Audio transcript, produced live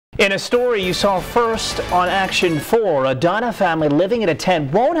In a story you saw first on Action 4, a Donna family living in a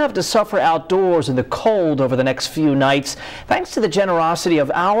tent won't have to suffer outdoors in the cold over the next few nights thanks to the generosity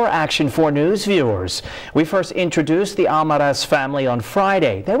of our Action 4 News viewers. We first introduced the Almaraz family on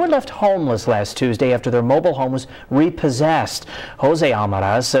Friday. They were left homeless last Tuesday after their mobile home was repossessed. Jose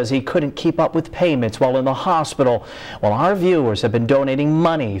Almaraz says he couldn't keep up with payments while in the hospital. Well, our viewers have been donating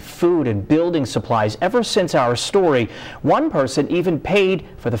money, food and building supplies ever since our story. One person even paid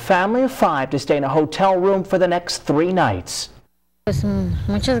for the family of 5 to stay in a hotel room for the next 3 nights. She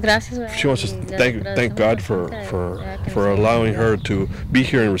wants to thank God for allowing her to be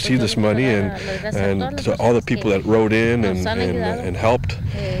here and receive this money, and to all the people that wrote in and helped.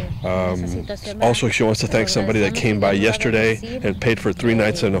 Also, she wants to thank somebody that came by yesterday and paid for 3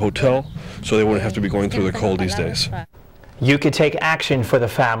 nights in a hotel so they wouldn't have to be going through the cold these days. You could take action for the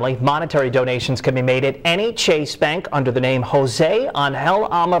family. Monetary donations can be made at any Chase Bank under the name Jose Angel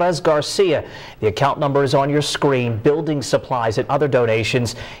Almaraz Garcia. The account number is on your screen. Building supplies and other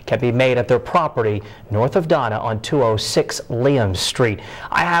donations can be made at their property north of Donna on 206 Liam Street.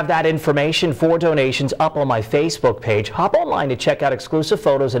 I have that information for donations up on my Facebook page. Hop online to check out exclusive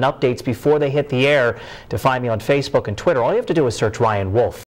photos and updates before they hit the air. To find me on Facebook and Twitter, all you have to do is search Ryan Wolf.